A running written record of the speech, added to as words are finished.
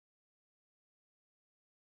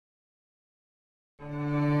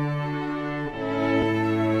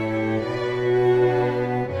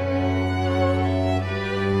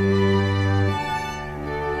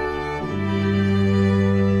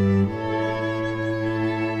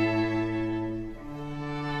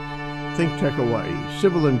ThinkTech Hawaii.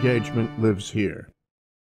 Civil engagement lives here.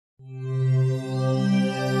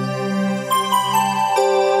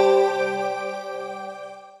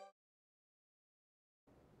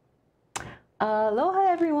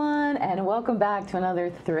 Aloha everyone, and welcome back to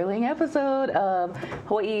another thrilling episode of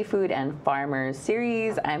Hawaii Food and Farmers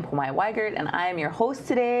series. I'm Pomai Weigart and I am your host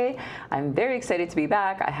today. I'm very excited to be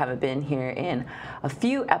back. I haven't been here in a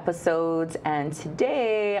few episodes, and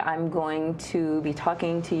today I'm going to be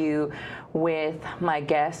talking to you with my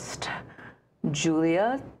guest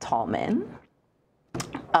Julia Tallman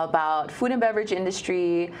about food and beverage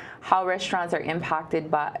industry, how restaurants are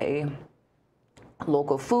impacted by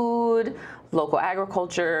local food, local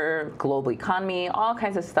agriculture, global economy, all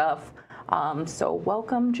kinds of stuff. So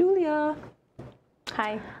welcome, Julia.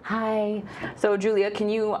 Hi. Hi. So Julia, can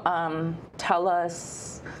you tell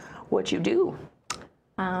us what you do?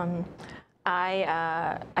 I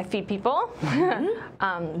feed people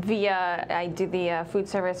I do the food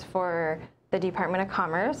service for the Department of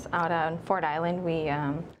Commerce out on Fort Island. We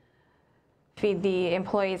feed the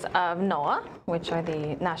employees of NOAA, which are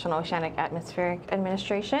the National Oceanic Atmospheric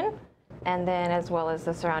Administration, and then as well as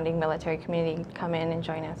the surrounding military community come in and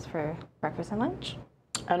join us for breakfast and lunch.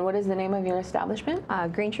 And what is the name of your establishment?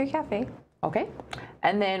 Green Tree Cafe. Okay.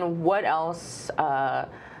 And then what else?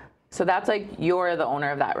 So that's like you're the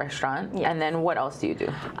owner of that restaurant. Yes. And then what else do you do?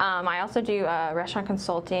 I also do restaurant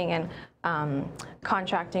consulting and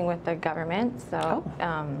contracting with the government. So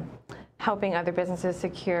helping other businesses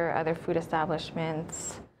secure other food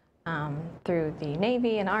establishments through the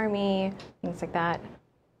Navy and Army, things like that.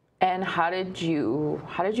 And how did you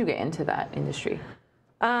get into that industry?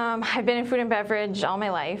 I've been in food and beverage all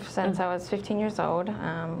my life since I was 15 years old.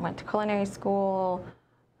 Went to culinary school,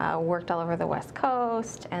 worked all over the West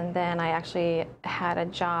Coast, and then I actually had a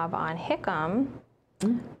job on Hickam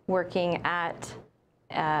working at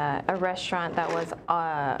a restaurant that was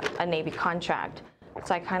a Navy contract.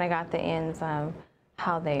 So I kind of got the ins of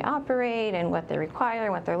how they operate and what they require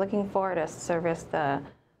and what they're looking for to service the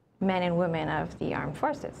men and women of the armed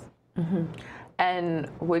forces. Mm-hmm. And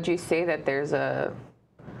would you say that there's a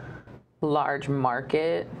large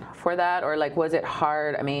market for that, or like was it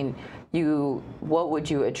hard? I mean, what would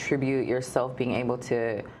you attribute yourself being able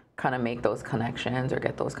to kind of make those connections or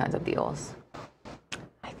get those kinds of deals?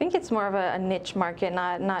 I think it's more of a niche market.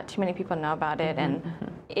 Not too many people know about it, and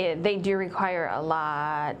they do require a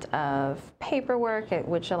lot of paperwork,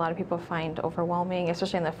 which a lot of people find overwhelming,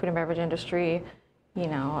 especially in the food and beverage industry.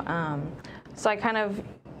 So I kind of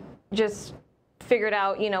just figured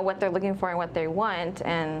out, what they're looking for and what they want,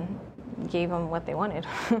 and gave them what they wanted.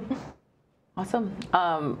 Awesome.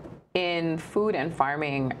 In food and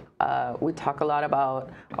farming, we talk a lot about,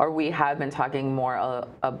 or we have been talking more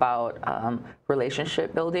about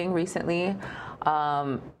relationship building recently.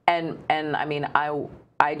 And I mean,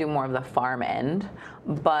 I do more of the farm end,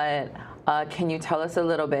 but can you tell us a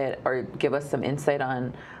little bit or give us some insight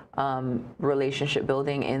on relationship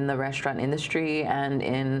building in the restaurant industry and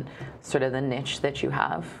in sort of the niche that you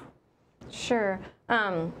have? Sure.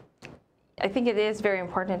 I think it is very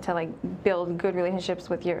important to build good relationships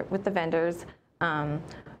with the vendors.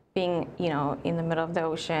 Being in the middle of the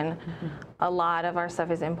ocean, a lot of our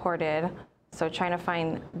stuff is imported, so trying to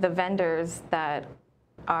find the vendors that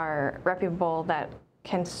are reputable, that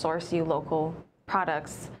can source you local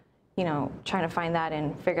products, trying to find that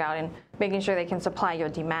and figure out and making sure they can supply your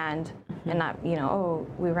demand and not, oh,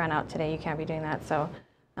 we ran out today, you can't be doing that. So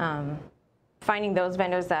finding those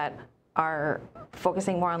vendors that are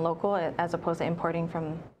focusing more on local as opposed to importing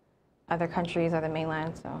from other countries or the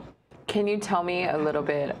mainland. So, can you tell me a little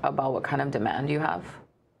bit about what kind of demand you have?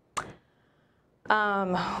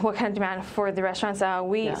 What kind of demand for the restaurants?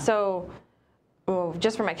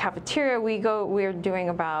 Just for my cafeteria, we're doing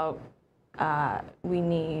about, we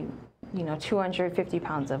need 250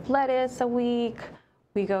 pounds of lettuce a week.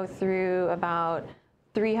 We go through about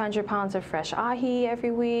 300 pounds of fresh ahi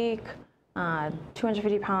every week.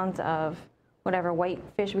 250 pounds of whatever white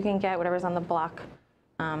fish we can get, whatever's on the block.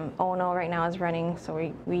 Ono right now is running,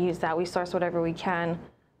 so we use that. We source whatever we can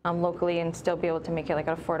locally and still be able to make it like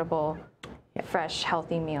affordable, fresh,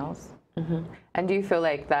 healthy meals. And do you feel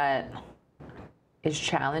like that is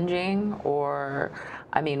challenging, or,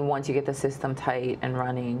 I mean, once you get the system tight and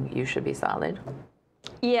running, you should be solid?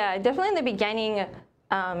 Yeah, definitely in the beginning,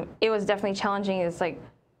 it was definitely challenging. It's like,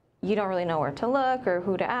 you don't really know where to look or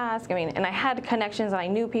who to ask. I mean, and I had connections and I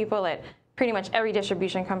knew people at pretty much every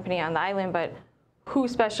distribution company on the island, but who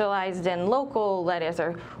specialized in local lettuce,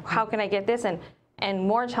 or how can I get this? And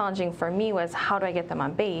more challenging for me was, how do I get them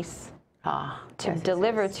on base to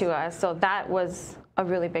deliver to us? So that was a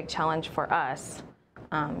really big challenge for us.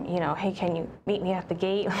 you know, hey, can you meet me at the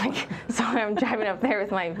gate? Like, so I'm driving up there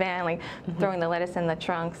with my van, like throwing the lettuce in the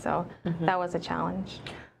trunk. So that was a challenge.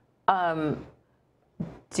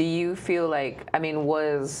 Do you feel like, I mean,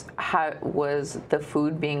 was the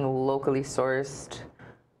food being locally sourced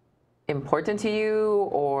important to you,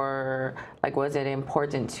 or like was it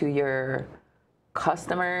important to your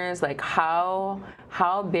customers? Like how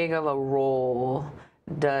big of a role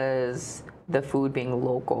does the food being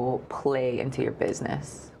local play into your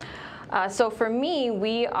business? So for me,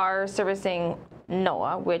 we are servicing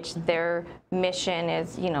NOAA, which their mission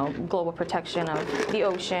is, you know, global protection of the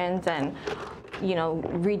oceans and, you know,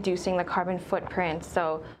 reducing the carbon footprint.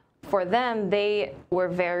 So for them, they were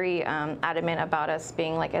very adamant about us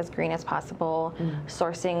being like as green as possible,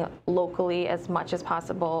 sourcing locally as much as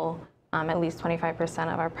possible, at least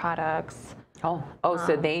 25% of our products. Oh,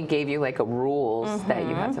 so they gave you like a rules that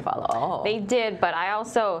you had to follow. Oh. They did, but I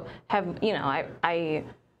also have, you know, I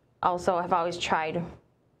also have always tried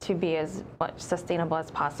to be as much sustainable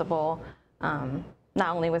as possible, not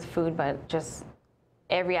only with food, but just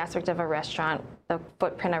every aspect of a restaurant, the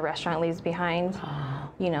footprint a restaurant leaves behind.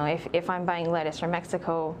 You know, if I'm buying lettuce from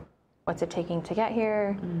Mexico, what's it taking to get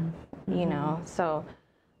here? You know, so,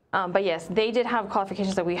 but yes, they did have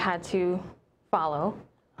qualifications that we had to follow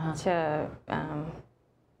to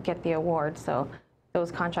get the award. So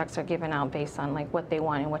those contracts are given out based on like what they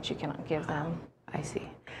want and what you can give them. I see.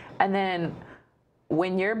 And then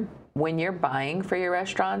when you're buying for your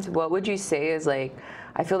restaurants, what would you say is like,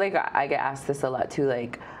 I feel like I get asked this a lot too,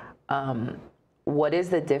 like, what is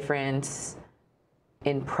the difference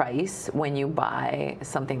in price when you buy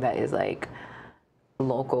something that is like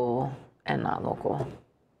local and not local?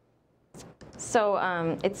 So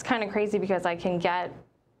it's kind of crazy because I can get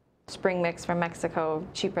spring mix from Mexico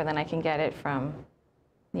cheaper than I can get it from,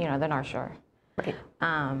 you know, the North Shore. Right.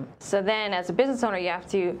 So then as a business owner, you have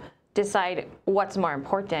to decide what's more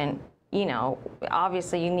important. You know,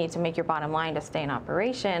 obviously you need to make your bottom line to stay in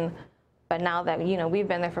operation. But now that, you know, we've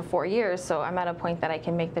been there for 4 years, so I'm at a point that I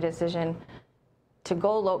can make the decision to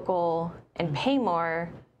go local and pay more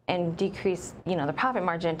and decrease, you know, the profit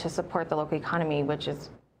margin to support the local economy, which is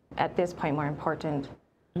at this point more important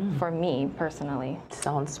for me personally.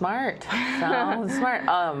 Sounds smart. Sounds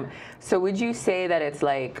smart. So would you say that it's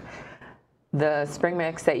like the spring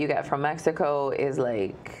mix that you get from Mexico is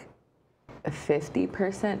like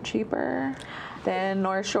 50% cheaper than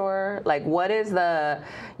North Shore? Like, what is the,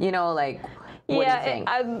 you know, like, what do you think?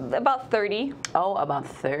 About 30. Oh, about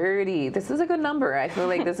 30. This is a good number. I feel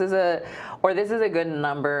like this is a good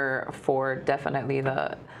number for definitely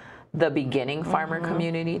the beginning farmer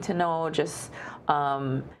community to know. Just,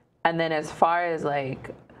 and then as far as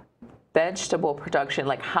like vegetable production,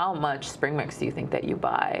 like how much spring mix do you think that you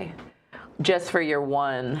buy just for your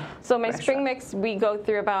one So my restaurant? spring mix, we go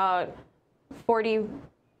through about 40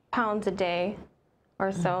 pounds a day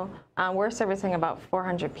or so. We're servicing about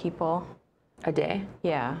 400 people. A day?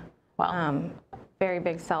 Yeah. Wow. Very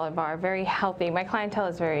big salad bar, very healthy. My clientele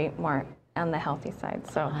is very more on the healthy side.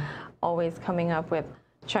 So always coming up with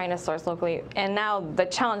trying to source locally. And now the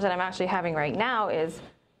challenge that I'm actually having right now is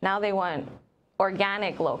now they want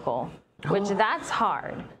organic local, which that's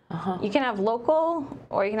hard. You can have local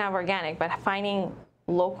or you can have organic, but finding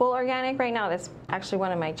local organic right now, that's actually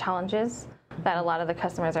one of my challenges that a lot of the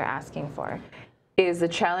customers are asking for. Is the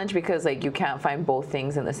challenge because like you can't find both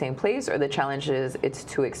things in the same place, or the challenge is it's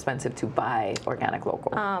too expensive to buy organic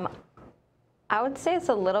local? I would say it's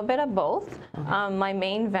a little bit of both. My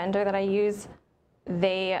main vendor that I use,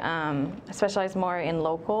 they specialize more in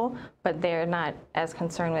local, but they're not as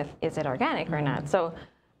concerned with is it organic or not. So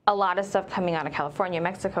a lot of stuff coming out of California,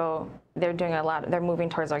 Mexico, they're doing a lot, they're moving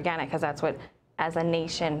towards organic because that's what, as a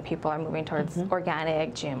nation, people are moving towards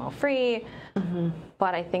organic, GMO-free.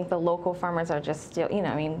 But I think the local farmers are just still, you know,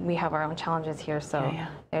 I mean, we have our own challenges here, so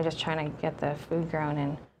they're just trying to get the food grown,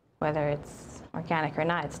 and whether it's organic or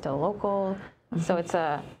not, it's still local. So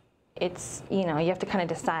it's, you know, you have to kind of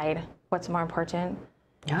decide what's more important,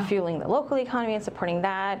 fueling the local economy and supporting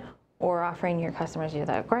that, or offering your customers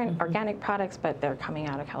the organic products, but they're coming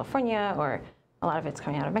out of California, or a lot of it's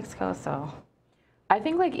coming out of Mexico, so. I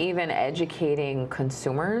think like even educating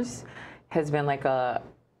consumers has been like a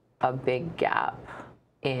big gap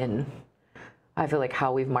in, I feel like,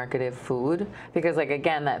 how we've marketed food, because like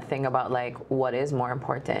again that thing about like what is more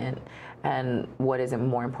important and what isn't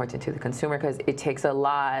more important to the consumer, because it takes a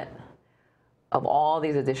lot of all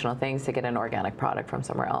these additional things to get an organic product from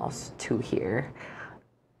somewhere else to here,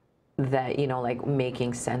 that, you know, like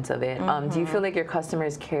making sense of it. Do you feel like your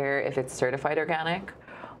customers care if it's certified organic,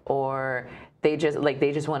 or they just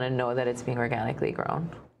want to know that it's being organically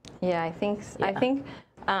grown? Yeah, I think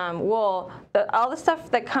well, all the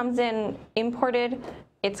stuff that comes in imported,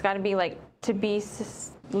 it's got to be like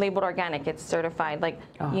labeled organic. It's certified. Like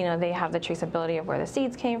you know, they have the traceability of where the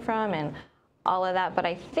seeds came from and all of that. But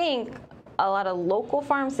I think a lot of local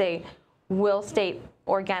farms, they will state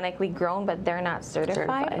organically grown, but they're not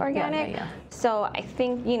certified organic. So I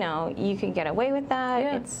think, you know, you can get away with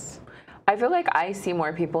that. I feel like I see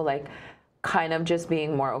more people like kind of just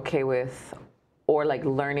being more okay with, or like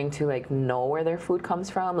learning to like know where their food comes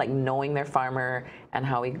from, like knowing their farmer and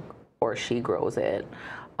how he or she grows it,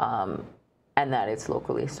 and that it's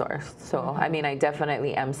locally sourced. So I mean, I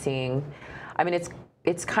definitely am seeing, I mean,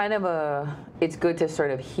 it's kind of it's good to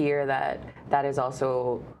sort of hear that is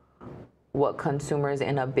also what consumers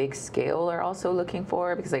in a big scale are also looking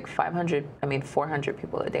for, because like 400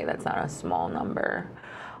 people a day, that's not a small number.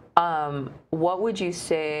 What would you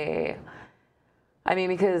say, I mean,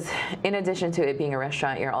 because in addition to it being a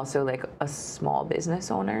restaurant, you're also like a small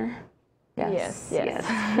business owner. Yes.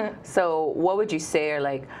 So what would you say are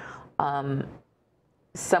like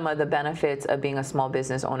some of the benefits of being a small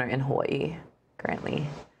business owner in Hawaii currently?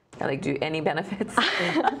 Like, do any benefits?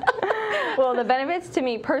 Well, the benefits to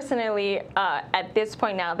me personally, at this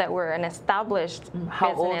point now that we're an established How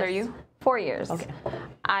business, old are you? 4 years. Okay.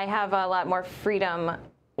 I have a lot more freedom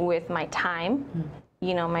with my time.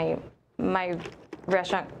 You know, my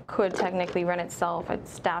restaurant could technically run itself.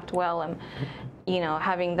 It's staffed well, and you know,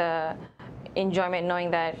 having the enjoyment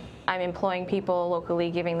knowing that I'm employing people locally,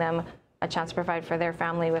 giving them a chance to provide for their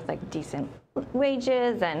family with like decent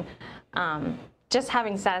wages, and just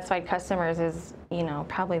having satisfied customers is, you know,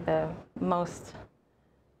 probably the most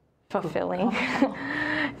fulfilling.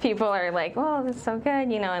 People are like, "Oh, this is so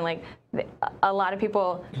good," you know, and like a lot of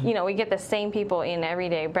people, you know, we get the same people in every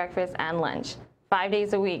day, breakfast and lunch, 5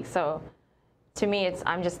 days a week. So to me,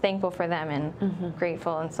 I'm just thankful for them and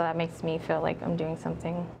grateful, and so that makes me feel like I'm doing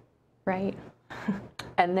something right.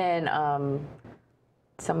 And then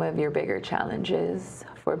some of your bigger challenges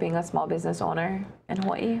for being a small business owner in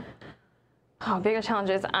Hawaii? Oh, bigger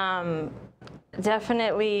challenges.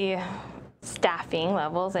 Definitely staffing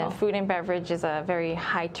levels, and food and beverage is a very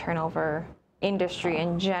high turnover industry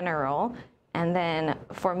in general. And then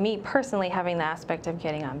for me personally, having the aspect of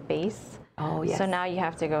getting on base. Oh, yes. So now you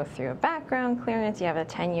have to go through a background clearance, you have a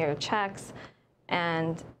 10-year checks,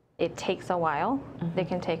 and it takes a while. They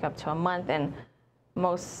can take up to a month, and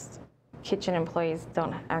most kitchen employees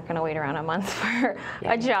aren't going to wait around a month for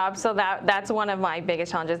a job. So that's one of my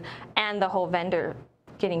biggest challenges, and the whole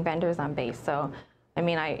getting vendors on base. So I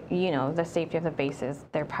mean, you know, the safety of the base is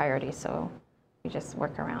their priority, so we just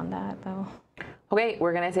work around that though. Okay,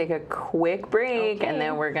 we're gonna take a quick break, and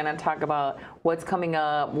then we're gonna talk about what's coming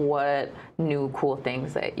up, what new cool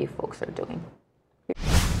things that you folks are doing.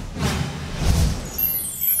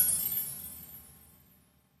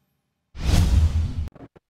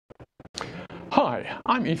 Hi,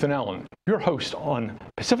 I'm Ethan Allen, your host on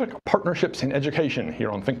Pacific Partnerships in Education here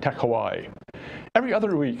on ThinkTech Hawaii. Every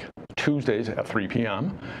other week, Tuesdays at 3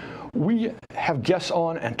 p.m., we have guests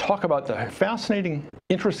on and talk about the fascinating,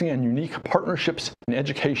 interesting, and unique partnerships in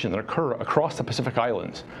education that occur across the Pacific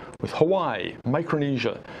Islands with Hawaii,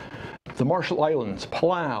 Micronesia, the Marshall Islands,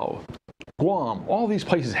 Palau, Guam. All these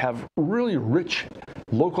places have really rich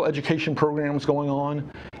local education programs going on,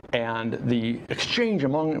 and the exchange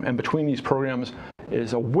among and between these programs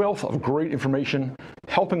is a wealth of great information,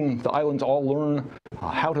 helping the islands all learn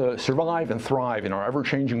how to survive and thrive in our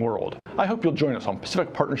ever-changing world. I hope you'll join us on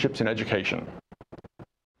Pacific Partnerships in Education.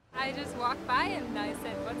 I just walked by and I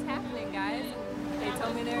said, "What's happening, guys?" And they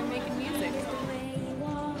told me they were making music.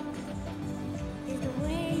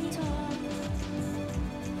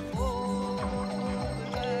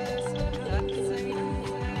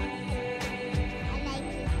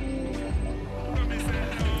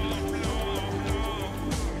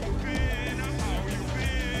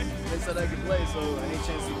 They said I could play, so any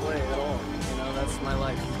chance to play at all. You know, that's my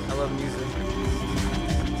life. I love music.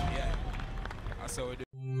 Yeah, I saw it.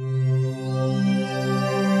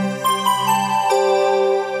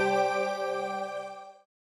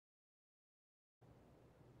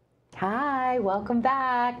 Hi, welcome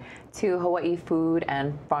back to Hawaii Food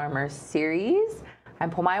and Farmers Series. I'm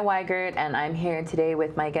Pomai Weigart, and I'm here today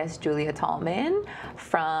with my guest Julia Tallman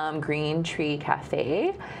from Green Tree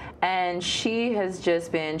Cafe. And she has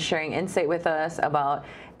just been sharing insight with us about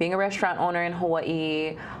being a restaurant owner in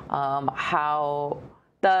Hawaii, how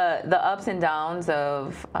the ups and downs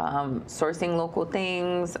of sourcing local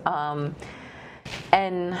things.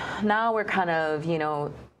 And now we're kind of, you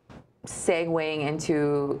know, segueing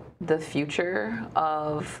into the future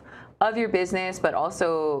of your business, but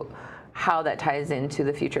also how that ties into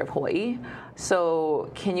the future of Hawaii.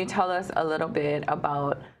 So can you tell us a little bit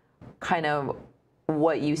about kind of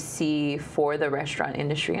what you see for the restaurant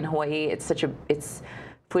industry in Hawaii? It's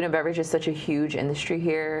food and beverage is such a huge industry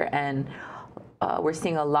here, and we're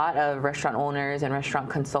seeing a lot of restaurant owners and restaurant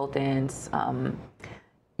consultants,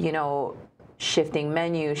 you know, shifting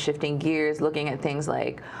menus, shifting gears, looking at things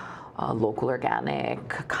like local organic,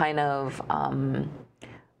 kind of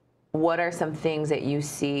what are some things that you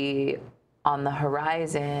see on the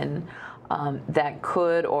horizon that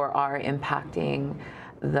could or are impacting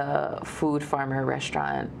the food farmer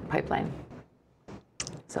restaurant pipeline?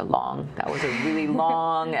 That was a really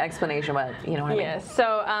long explanation, but you know what I mean? Yes.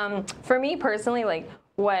 So for me personally, like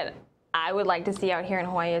what I would like to see out here in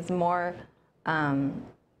Hawaii is more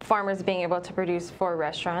farmers being able to produce for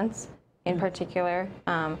restaurants in particular.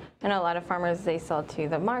 I know a lot of farmers, they sell to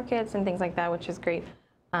the markets and things like that, which is great.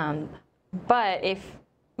 But if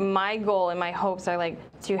my goal and my hopes are like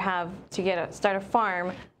to start a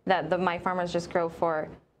farm that my farmers just grow for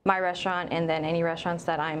my restaurant and then any restaurants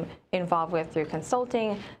that I'm involved with through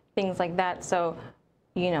consulting, things like that. So,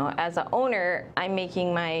 you know, as an owner, I'm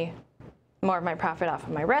making more of my profit off of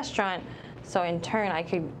my restaurant. So in turn,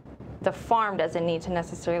 the farm doesn't need to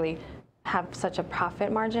necessarily have such a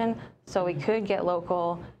profit margin. So we could get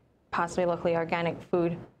local, possibly locally organic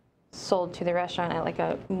food sold to the restaurant at like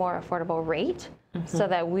a more affordable rate, so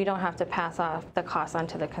that we don't have to pass off the cost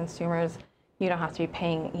onto the consumers. You don't have to be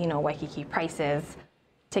paying, you know, Waikiki prices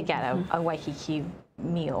to get a Waikiki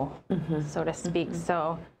meal, so to speak.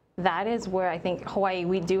 So that is where I think Hawaii,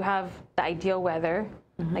 we do have the ideal weather,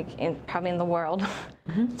 like probably in the world,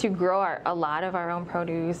 to grow a lot of our own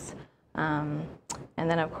produce. And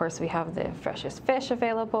then of course we have the freshest fish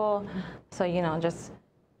available. So, you know, just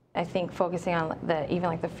I think focusing on even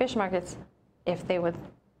like the fish markets, if they would,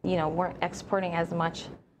 you know, weren't exporting as much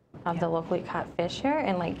of the locally caught fish here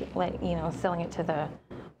and you know, selling it to the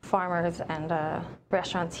farmers and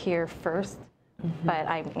restaurants here first. But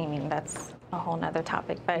I mean, that's a whole nother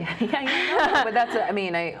topic. But but that's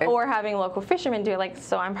or having local fishermen do it. Like,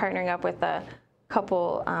 so I'm partnering up with a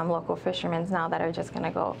couple local fishermen now that are just going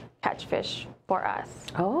to go catch fish for us.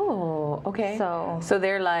 Oh, okay. So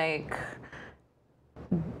they're like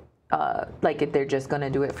they're just going to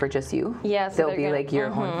do it for just you? Yeah. So they'll be like your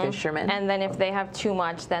own fishermen? And then if they have too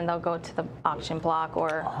much, then they'll go to the auction block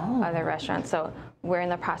or other restaurants. So we're in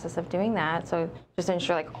the process of doing that. So just to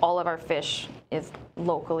ensure like all of our fish is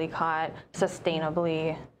locally caught,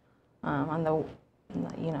 sustainably on the,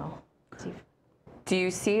 you know. Do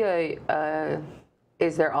you see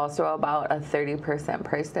is there also about a 30%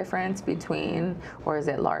 price difference between, or is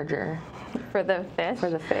it larger? For the fish? For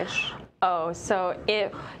the fish. Oh, so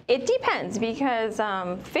it depends because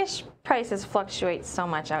fish prices fluctuate so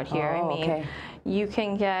much out here. I mean, you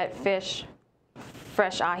can get fish,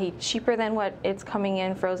 fresh ahi, cheaper than what it's coming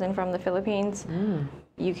in frozen from the Philippines.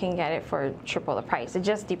 You can get it for triple the price. It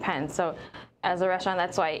just depends. So as a restaurant,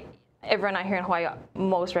 that's why everyone out here in Hawaii,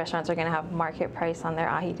 most restaurants are going to have market price on their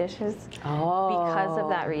ahi dishes because of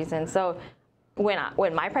that reason. So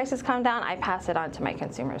when my prices come down, I pass it on to my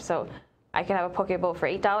consumers. So I could have a poke bowl for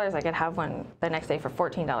 $8. I could have one the next day for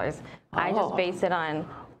 $14. I just base it on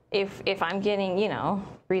if I'm getting, you know,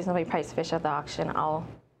 reasonably priced fish at the auction, I'll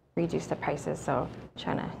reduce the prices. So I'm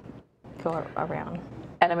trying to go around.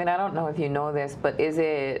 And I mean, I don't know if you know this, but is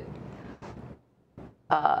it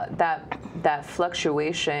that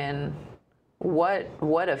fluctuation?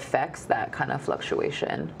 What affects that kind of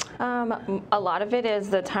fluctuation? A lot of it is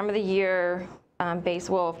the time of the year base.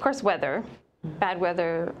 Well, of course, weather. Bad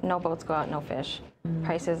weather, no boats go out, no fish.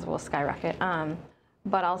 Prices will skyrocket.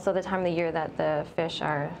 But also the time of the year that the fish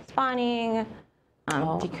are spawning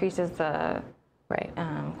decreases the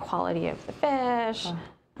quality of the fish.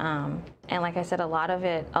 And like I said, a lot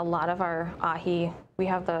of our ahi, we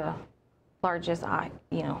have the largest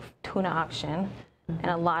tuna auction, and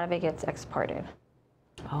a lot of it gets exported.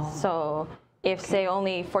 So if say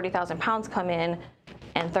only 40,000 pounds come in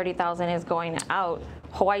and 30,000 is going out,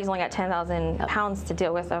 Hawaii's only got 10,000 pounds to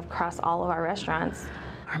deal with across all of our restaurants.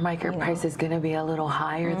 Our market price is going to be a little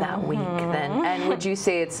higher that week then. And would you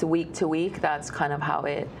say it's week to week? That's kind of how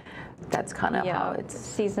it's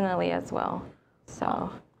seasonally as well.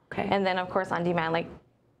 So and then of course on demand, like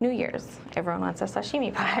New Year's, everyone wants a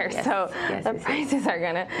sashimi platter, so the prices are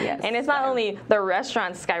gonna. And it's not only the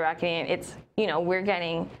restaurants skyrocketing; it's we're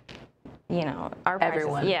getting. Our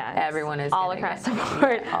prices, everyone is all across the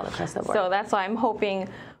board. All across the board. So that's why I'm hoping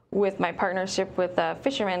with my partnership with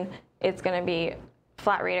fishermen, it's going to be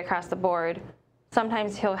flat rate across the board.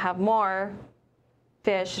 Sometimes he'll have more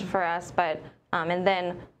fish for us, but and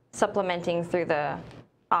then supplementing through the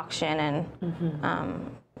auction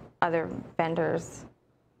and other vendors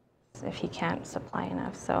if he can't supply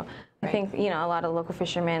enough. So I think, you know, a lot of local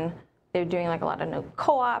fishermen, they're doing like a lot of new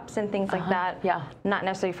co-ops and things like that. Yeah. Not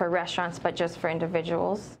necessarily for restaurants, but just for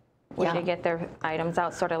individuals where they get their items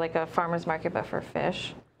out, sort of like a farmer's market, but for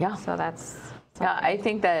fish. Yeah. So that's something. Yeah, I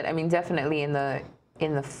think that, I mean, definitely in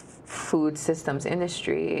the food systems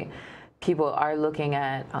industry, people are looking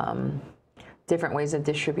at different ways of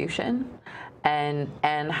distribution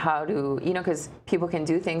and how to, you know, because people can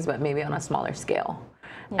do things, but maybe on a smaller scale.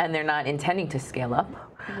 And they're not intending to scale up.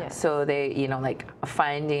 Yes. So they, you know, like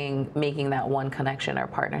making that one connection or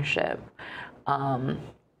partnership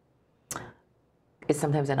is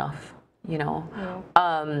sometimes enough, you know.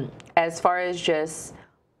 Yeah. As far as just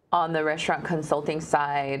on the restaurant consulting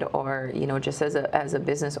side, or, you know, just as a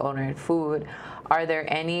business owner in food, are there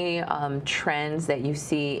any trends that you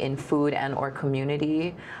see in food and or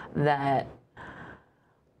community that,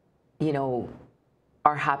 you know,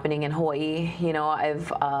 are happening in Hawaii? You know, I've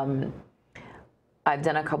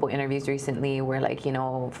done a couple interviews recently where, like, you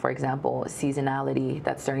know, for example, seasonality,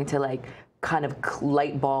 that's starting to like kind of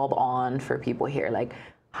light bulb on for people here. Like,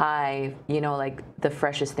 hi, you know, like the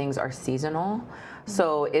freshest things are seasonal.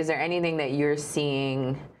 So is there anything that you're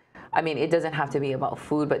seeing? I mean, it doesn't have to be about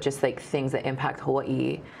food, but just like things that impact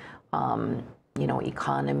Hawaii, you know,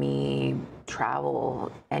 economy,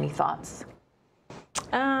 travel, any thoughts?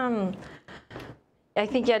 I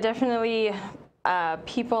think, yeah, definitely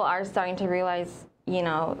people are starting to realize, you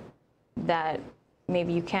know, that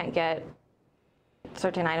maybe you can't get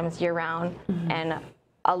certain items year-round. And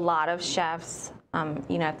a lot of chefs,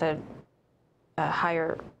 you know, at the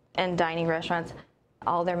higher-end dining restaurants,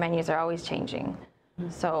 all their menus are always changing.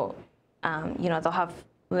 So, you know, they'll have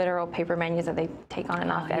literal paper menus that they take on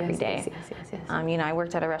and off every day. Yes. You know, I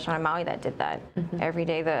worked at a restaurant in Maui that did that. Every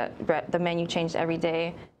day, the menu changed every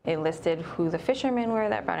day. It listed who the fishermen were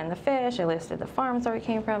that brought in the fish. It listed the farms where it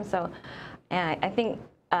came from. So, and I think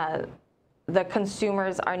the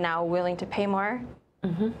consumers are now willing to pay more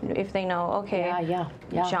if they know, okay,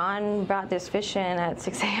 John brought this fish in at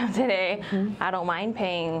 6 a.m. today. I don't mind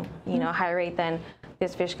paying, you know, a higher rate than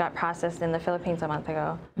this fish got processed in the Philippines a month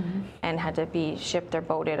ago and had to be shipped or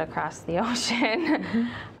boated across the ocean.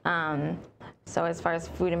 So as far as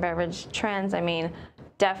food and beverage trends, I mean,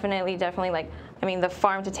 definitely, like, I mean, the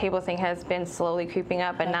farm to table thing has been slowly creeping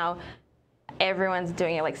up, and now everyone's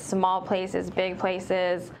doing it, like small places, big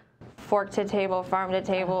places, fork to table, farm to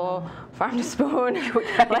table, farm to spoon,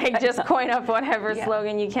 like just coin up whatever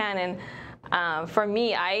slogan you can. And for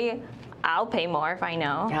me, I'll pay more if I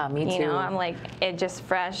know. Yeah, me too. You know, I'm like, it just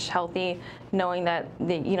fresh, healthy, knowing that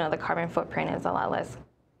the, you know, the carbon footprint is a lot less,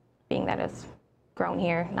 being that it's grown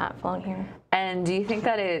here, not flown here. And do you think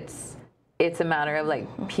that it's a matter of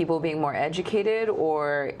like people being more educated,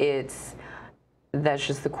 or that's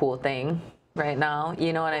just the cool thing right now?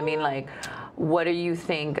 You know what I mean? Like, what do you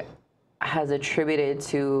think has attributed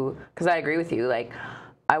to, because I agree with you, like,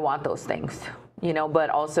 I want those things, you know,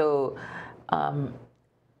 but also,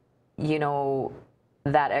 you know,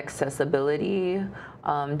 that accessibility,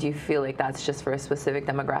 do you feel like that's just for a specific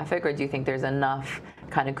demographic, or do you think there's enough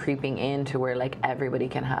kind of creeping into where like everybody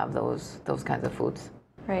can have those kinds of foods?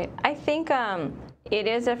 Right. I think it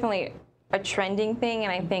is definitely a trending thing,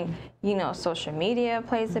 and I think, you know, social media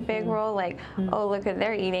plays a big role. Like, oh, look what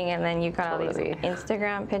they're eating, and then you've got all these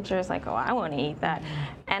Instagram pictures like, oh, I want to eat that.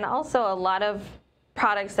 And also a lot of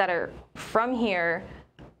products that are from here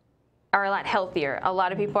are a lot healthier. A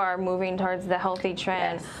lot of people are moving towards the healthy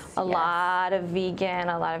trend. A lot of vegan,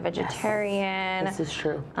 a lot of vegetarian. This is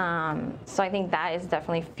true. So I think that is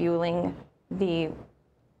definitely fueling the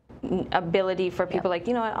ability for people like,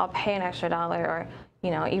 you know what, I'll pay an extra $1, or,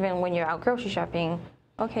 you know, even when you're out grocery shopping,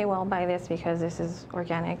 okay, well, I'll buy this because this is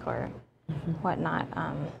organic or whatnot.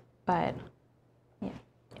 But yeah.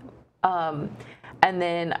 And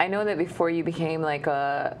then I know that before you became like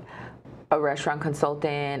a restaurant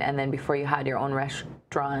consultant, and then before you had your own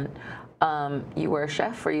restaurant, you were a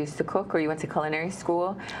chef, or you used to cook, or you went to culinary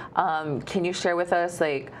school. Can you share with us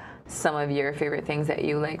like some of your favorite things that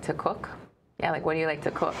you like to cook? Yeah, like what do you like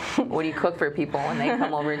to cook? What do you cook for people when they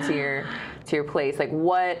come over to your place? Like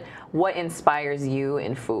what inspires you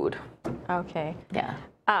in food? Okay. Yeah.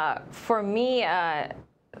 For me,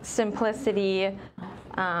 simplicity.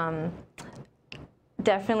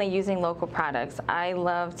 Definitely using local products. I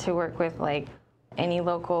love to work with like any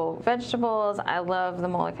local vegetables. I love the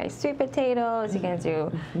Molokai sweet potatoes. You can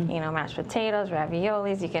do, you know, mashed potatoes,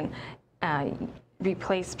 raviolis. You can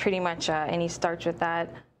replace pretty much any starch with that.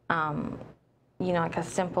 You know, like a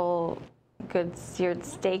simple, good seared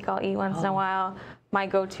steak I'll eat once in a while. my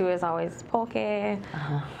go-to is always poke, as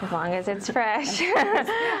long as it's fresh.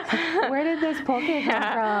 Where did this poke come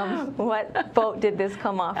from? What boat did this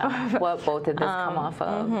come off of? What boat did this come off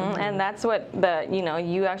of? And that's what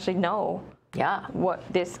you actually know. Yeah. What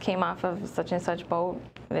this came off of such and such boat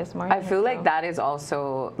this morning. I feel like that is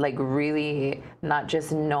also like really not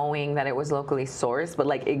just knowing that it was locally sourced, but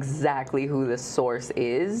like exactly who the source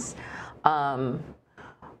is,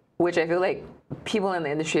 which I feel like people in the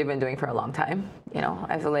industry have been doing for a long time.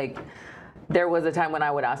 I feel like there was a time when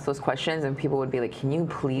I would ask those questions and people would be like, can you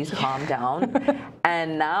please calm down?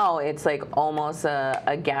 And now it's like almost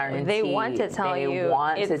a guarantee. They want to tell you. They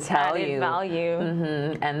want to tell added you. value.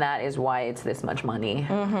 And that is why it's this much money.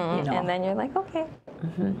 And then you're like, okay.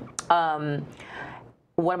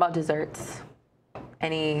 What about desserts?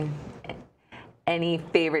 Any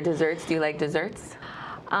favorite desserts? Do you like desserts?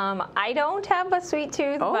 I don't have a sweet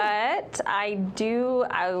tooth, but I do.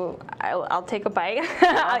 I'll take a bite.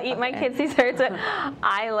 I'll eat my kids' desserts.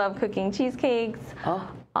 I love cooking cheesecakes,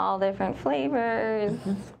 all different flavors.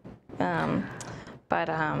 Yeah,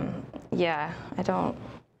 I don't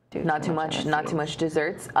do not too much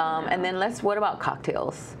desserts. And then what about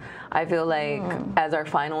cocktails? I feel like as our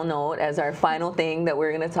final note, as our final thing that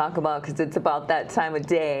we're going to talk about, because it's about that time of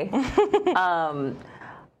day.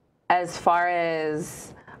 As far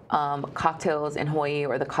as cocktails in Hawaii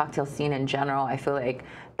or the cocktail scene in general, I feel like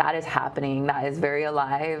that is happening. That is very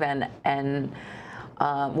alive. And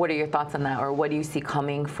what are your thoughts on that, or what do you see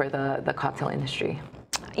coming for the cocktail industry?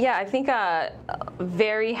 Yeah, I think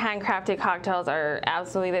very handcrafted cocktails are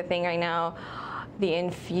absolutely the thing right now. The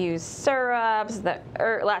infused syrups,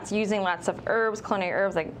 using lots of herbs, culinary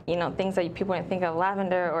herbs, like things that people wouldn't think of,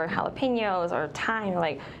 lavender or jalapenos or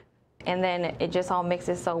thyme, and then it just all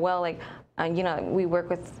mixes so well. We work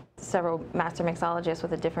with several master mixologists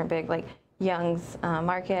with a different big Young's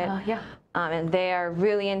market, and they are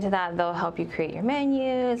really into that. They'll help you create your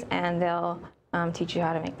menus, and they'll teach you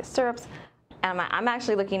how to make the syrups. I'm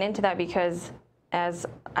actually looking into that because, as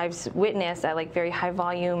I've witnessed at very high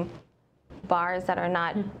volume bars that are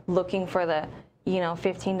not looking for the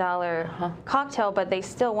 $15 cocktail, but they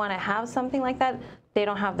still want to have something like that. They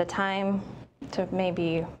don't have the time to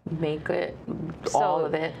maybe make it all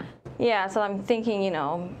of it. Yeah, so I'm thinking,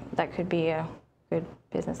 that could be a good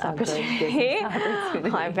business opportunity.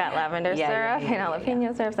 I've got lavender syrup and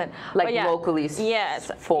jalapeno syrups, and locally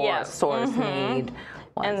sourced made.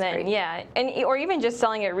 And then or even just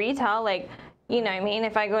selling at retail, what I mean?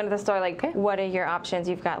 If I go into the store, what are your options?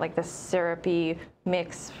 You've got the syrupy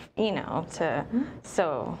mix,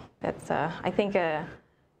 so that's I think a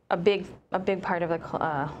big part of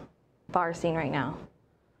the bar scene right now.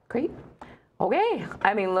 Great. Okay,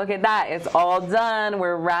 I mean, look at that. It's all done.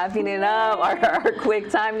 We're wrapping it up. Our quick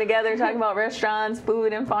time together talking about restaurants,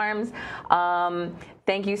 food, and farms.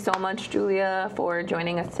 Thank you so much, Julia, for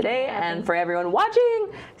joining us today. And for everyone watching,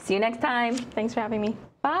 see you next time. Thanks for having me.